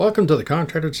Welcome to the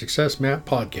Contractor Success Map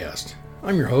podcast.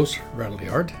 I'm your host, Bradley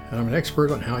Hart, and I'm an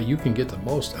expert on how you can get the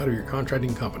most out of your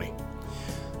contracting company.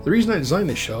 The reason I designed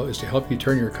this show is to help you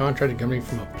turn your contracting company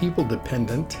from a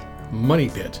people-dependent money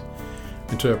pit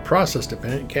into a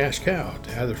process-dependent cash cow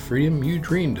to have the freedom you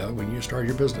dreamed of when you started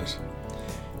your business.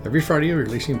 Every Friday, we're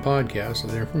releasing podcasts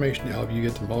with information to help you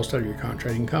get the most out of your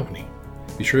contracting company.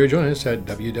 Be sure to join us at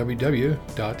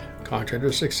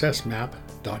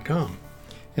www.contractorsuccessmap.com.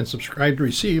 and subscribe to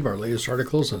receive our latest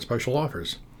articles and special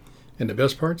offers. And the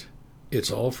best part,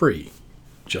 it's all free,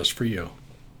 just for you.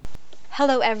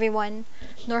 Hello everyone,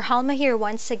 Norhalma here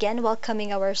once again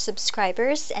welcoming our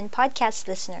subscribers and podcast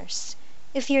listeners.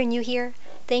 If you're new here,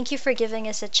 thank you for giving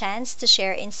us a chance to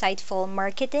share insightful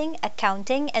marketing,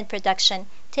 accounting, and production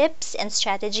tips and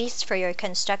strategies for your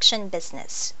construction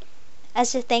business.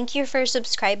 As a thank you for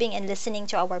subscribing and listening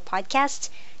to our podcast,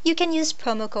 you can use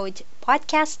promo code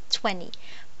PODCAST20,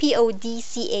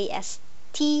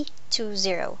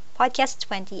 PODCAST20,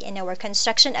 podcast20 in our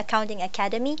Construction Accounting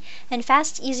Academy and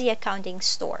Fast Easy Accounting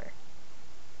store.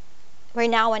 We're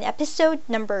now on episode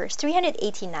number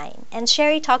 389, and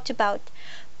Sherry talked about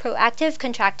proactive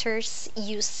contractors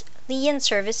use Lien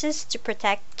services to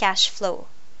protect cash flow.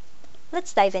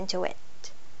 Let's dive into it.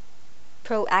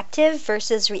 Proactive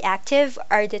versus reactive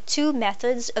are the two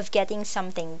methods of getting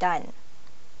something done.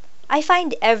 I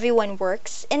find everyone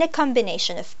works in a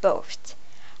combination of both,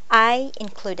 I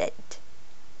included.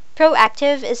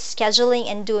 Proactive is scheduling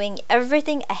and doing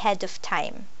everything ahead of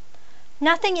time.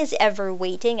 Nothing is ever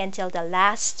waiting until the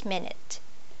last minute.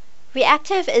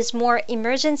 Reactive is more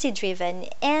emergency driven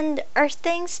and are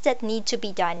things that need to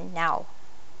be done now.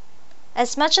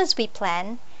 As much as we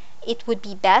plan, it would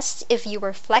be best if you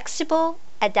were flexible,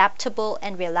 adaptable,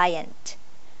 and reliant.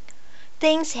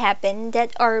 Things happen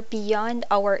that are beyond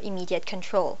our immediate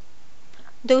control.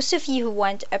 Those of you who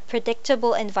want a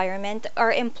predictable environment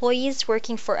are employees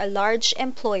working for a large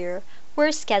employer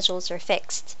where schedules are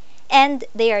fixed, and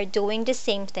they are doing the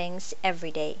same things every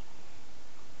day.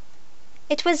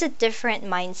 It was a different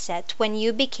mindset when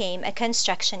you became a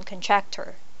construction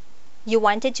contractor. You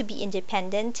wanted to be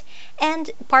independent,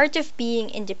 and part of being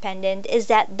independent is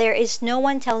that there is no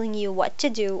one telling you what to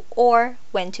do or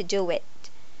when to do it.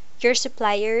 Your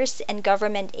suppliers and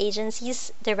government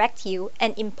agencies direct you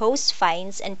and impose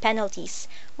fines and penalties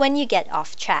when you get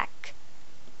off track.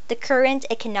 The current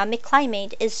economic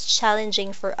climate is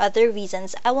challenging for other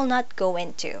reasons I will not go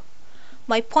into.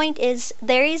 My point is,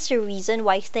 there is a reason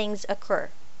why things occur.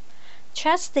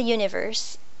 Trust the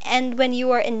universe, and when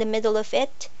you are in the middle of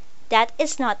it, that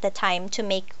is not the time to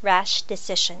make rash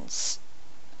decisions.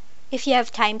 If you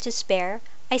have time to spare,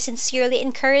 I sincerely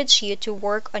encourage you to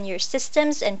work on your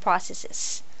systems and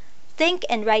processes. Think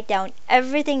and write down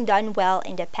everything done well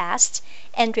in the past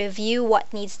and review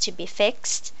what needs to be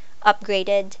fixed,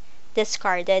 upgraded,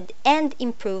 discarded, and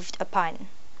improved upon.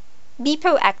 Be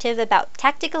proactive about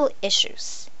tactical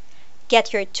issues.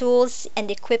 Get your tools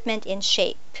and equipment in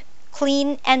shape,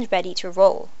 clean and ready to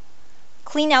roll.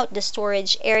 Clean out the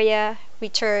storage area,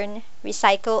 return,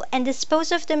 recycle, and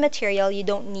dispose of the material you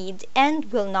don't need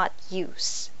and will not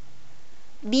use.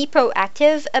 Be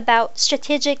proactive about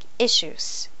strategic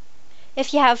issues.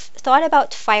 If you have thought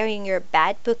about firing your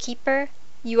bad bookkeeper,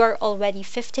 you are already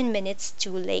 15 minutes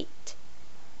too late.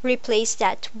 Replace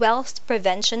that wealth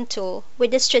prevention tool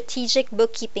with a strategic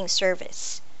bookkeeping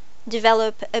service.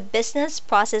 Develop a business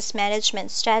process management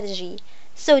strategy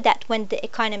so that when the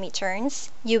economy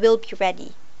turns, you will be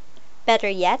ready. Better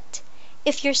yet,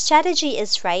 if your strategy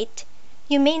is right,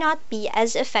 you may not be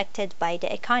as affected by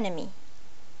the economy.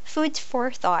 Food for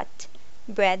thought,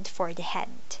 bread for the head.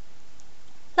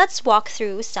 Let's walk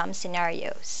through some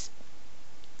scenarios.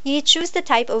 You choose the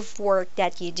type of work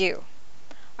that you do.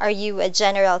 Are you a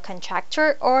general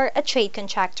contractor or a trade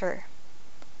contractor?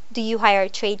 Do you hire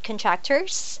trade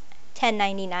contractors,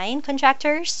 1099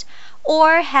 contractors,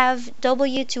 or have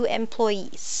W-2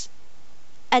 employees?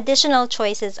 Additional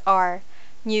choices are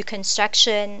new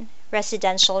construction,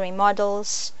 residential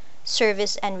remodels,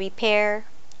 service and repair,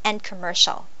 and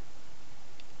commercial.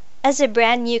 As a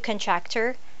brand new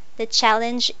contractor, the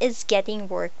challenge is getting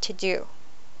work to do.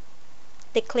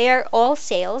 Declare all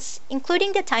sales,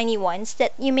 including the tiny ones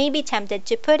that you may be tempted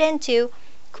to put into,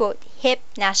 quote, hip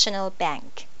national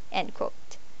bank, end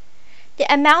quote.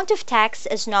 The amount of tax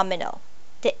is nominal.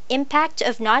 The impact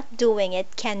of not doing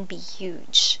it can be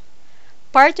huge.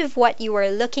 Part of what you are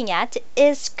looking at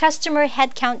is customer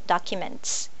headcount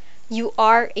documents. You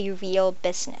are a real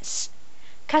business.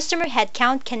 Customer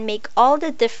headcount can make all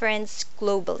the difference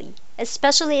globally,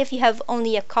 especially if you have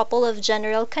only a couple of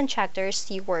general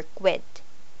contractors you work with.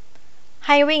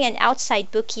 Hiring an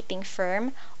outside bookkeeping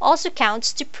firm also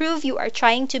counts to prove you are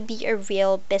trying to be a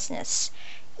real business,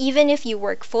 even if you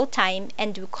work full-time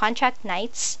and do contract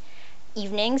nights,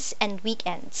 evenings, and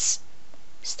weekends.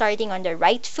 Starting on the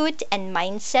right foot and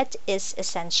mindset is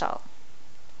essential.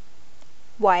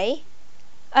 Why?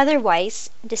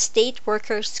 Otherwise, the state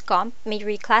workers' comp may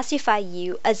reclassify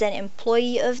you as an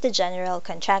employee of the general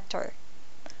contractor.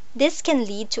 This can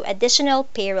lead to additional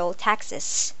payroll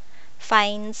taxes,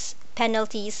 fines,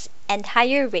 penalties, and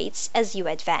higher rates as you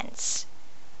advance.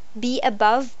 Be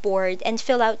above board and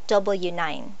fill out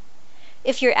W-9.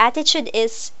 If your attitude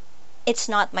is, "It's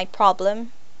not my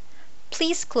problem,"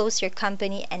 please close your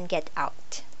company and get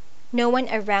out. No one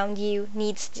around you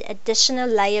needs the additional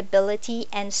liability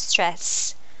and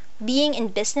stress. Being in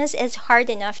business is hard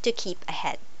enough to keep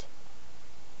ahead.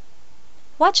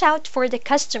 Watch out for the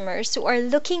customers who are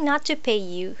looking not to pay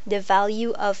you the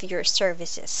value of your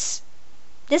services.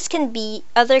 This can be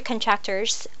other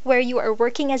contractors where you are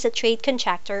working as a trade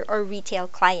contractor or retail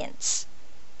clients.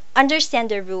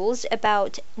 Understand the rules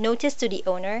about notice to the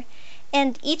owner,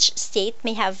 and each state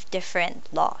may have different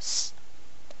laws.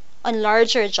 On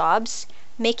larger jobs,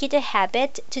 make it a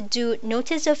habit to do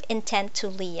notice of intent to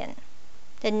lien.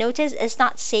 The notice is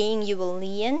not saying you will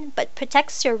lien, but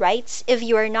protects your rights if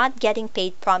you are not getting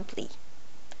paid promptly.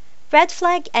 Red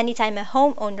flag anytime a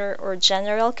homeowner or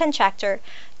general contractor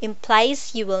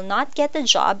implies you will not get the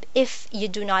job if you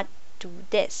do not do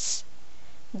this.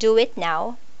 Do it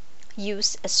now.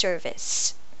 Use a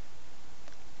service.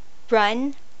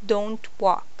 Run, don't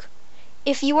walk.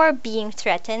 If you are being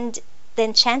threatened,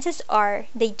 then chances are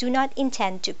they do not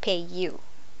intend to pay you.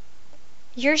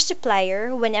 Your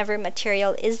supplier, whenever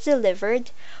material is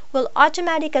delivered, will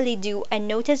automatically do a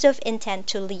notice of intent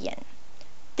to lien.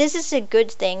 This is a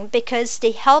good thing because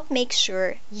they help make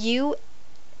sure you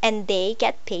and they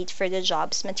get paid for the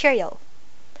job's material.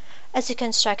 As a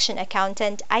construction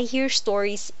accountant, I hear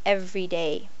stories every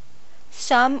day.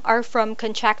 Some are from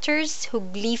contractors who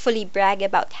gleefully brag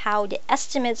about how the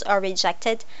estimates are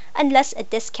rejected unless a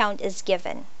discount is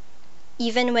given,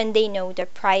 even when they know the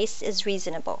price is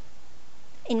reasonable.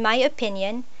 In my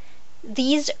opinion,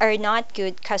 these are not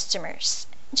good customers,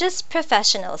 just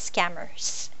professional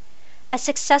scammers. A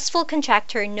successful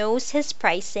contractor knows his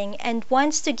pricing and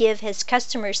wants to give his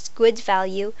customers good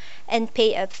value and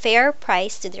pay a fair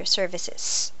price to their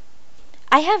services.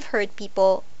 I have heard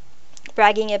people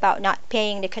bragging about not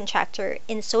paying the contractor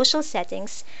in social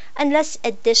settings unless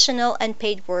additional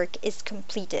unpaid work is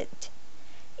completed.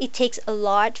 It takes a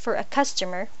lot for a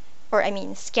customer,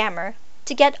 scammer,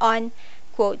 to get on,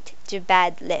 quote, the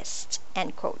bad list,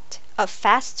 end quote, of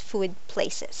fast food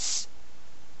places.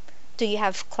 Do you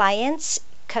have clients,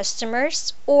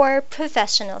 customers, or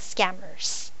professional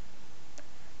scammers?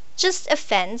 Just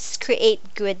offense,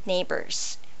 create good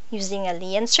neighbors. Using a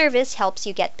lien service helps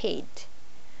you get paid.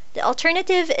 The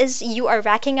alternative is you are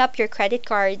racking up your credit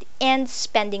card and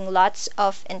spending lots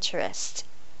of interest.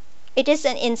 It is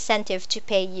an incentive to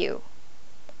pay you.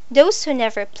 Those who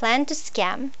never plan to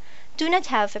scam do not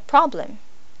have a problem.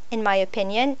 In my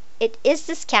opinion, it is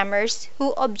the scammers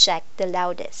who object the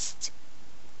loudest.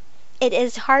 It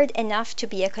is hard enough to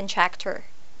be a contractor.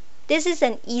 This is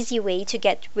an easy way to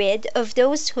get rid of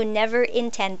those who never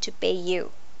intend to pay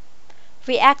you.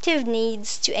 Reactive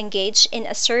needs to engage in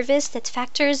a service that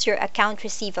factors your account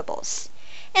receivables.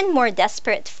 And more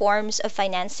desperate forms of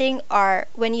financing are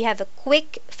when you have a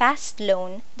quick, fast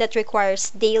loan that requires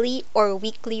daily or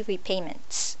weekly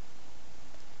repayments.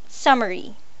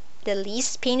 Summary: the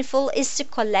least painful is to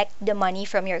collect the money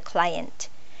from your client.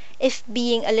 If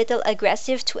being a little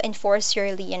aggressive to enforce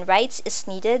your lien rights is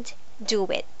needed, do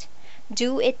it.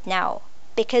 Do it now,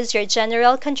 because your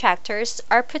general contractors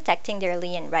are protecting their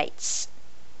lien rights.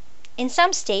 In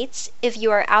some states, if you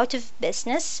are out of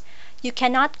business, you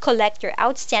cannot collect your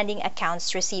outstanding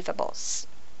accounts receivables.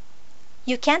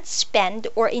 You can't spend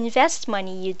or invest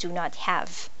money you do not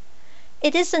have.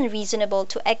 It is unreasonable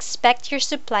to expect your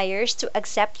suppliers to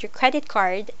accept your credit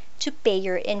card to pay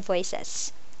your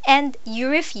invoices, and you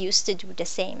refuse to do the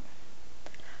same.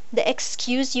 The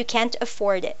excuse you can't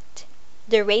afford it,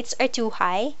 the rates are too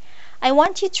high, I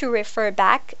want you to refer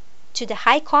back to the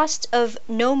high cost of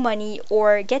no money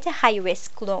or get a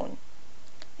high-risk loan.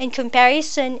 In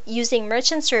comparison, using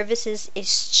merchant services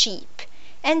is cheap,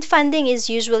 and funding is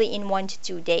usually in 1 to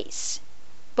 2 days.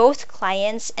 Both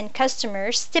clients and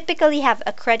customers typically have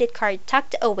a credit card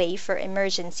tucked away for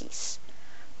emergencies.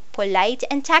 Polite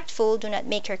and tactful do not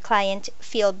make your client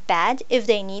feel bad if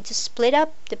they need to split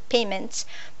up the payments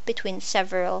between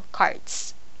several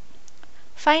cards.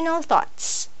 Final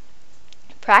thoughts.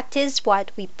 Practice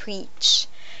what we preach.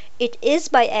 It is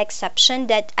by exception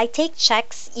that I take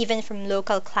checks even from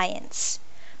local clients.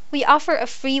 We offer a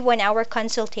free 1 hour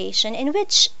consultation in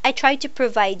which I try to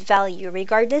provide value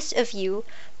regardless of you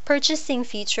purchasing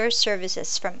future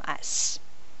services from us.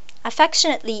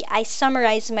 Affectionately, I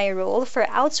summarize my role for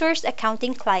outsourced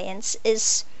accounting clients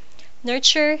is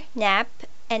nurture, nap,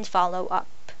 and follow up.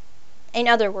 In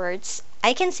other words,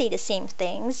 I can say the same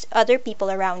things other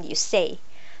people around you say,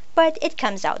 but it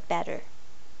comes out better.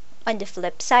 On the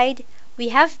flip side, we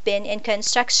have been in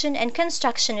construction and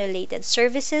construction related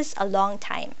services a long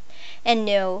time and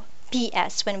know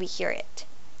BS when we hear it.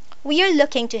 We are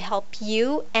looking to help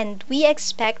you and we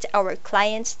expect our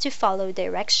clients to follow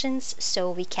directions so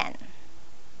we can.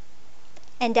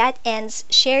 And that ends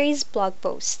Sherry's blog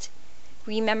post.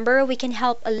 Remember, we can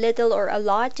help a little or a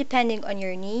lot depending on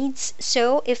your needs,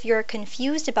 so if you're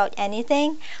confused about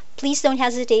anything, please don't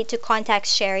hesitate to contact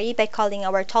Sherry by calling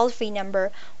our toll-free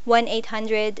number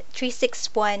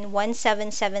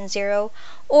 1-800-361-1770,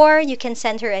 or you can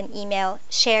send her an email,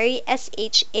 Sherry,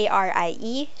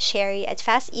 Sharie, Sherry at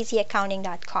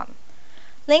fasteasyaccounting.com.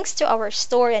 Links to our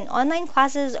store and online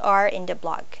classes are in the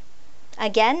blog.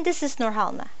 Again, this is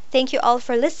Norhalma. Thank you all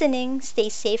for listening. Stay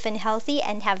safe and healthy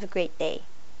and have a great day.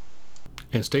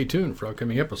 And stay tuned for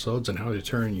upcoming episodes on how to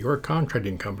turn your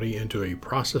contracting company into a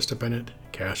process-dependent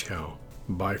cash cow.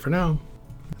 Bye for now.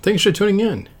 Thanks for tuning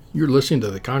in. You're listening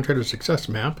to the Contractor Success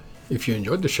Map. If you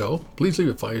enjoyed the show, please leave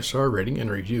a 5-star rating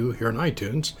and review here on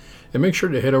iTunes. And make sure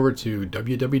to head over to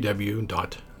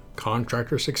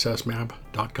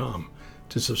www.contractorsuccessmap.com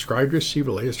to subscribe to receive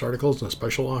the latest articles and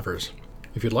special offers.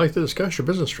 If you'd like to discuss your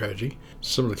business strategy,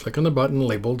 simply click on the button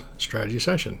labeled Strategy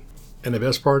Session. And the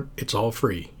best part, it's all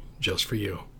free, just for you.